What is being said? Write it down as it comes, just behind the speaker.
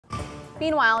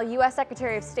Meanwhile, U.S.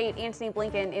 Secretary of State Antony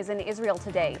Blinken is in Israel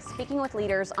today, speaking with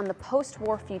leaders on the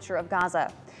post-war future of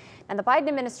Gaza. And the Biden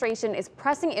administration is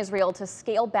pressing Israel to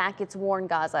scale back its war in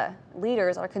Gaza.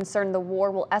 Leaders are concerned the war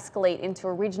will escalate into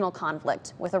a regional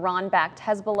conflict with Iran-backed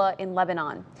Hezbollah in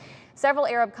Lebanon. Several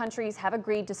Arab countries have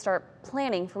agreed to start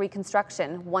planning for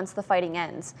reconstruction once the fighting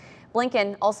ends.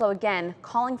 Blinken also again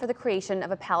calling for the creation of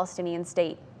a Palestinian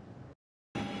state.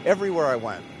 Everywhere I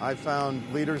went, I found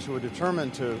leaders who were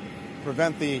determined to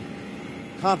prevent the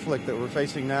conflict that we're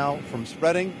facing now from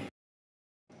spreading.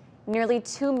 Nearly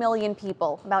 2 million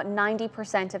people, about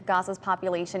 90% of Gaza's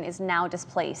population, is now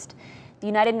displaced. The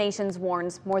United Nations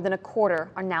warns more than a quarter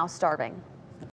are now starving.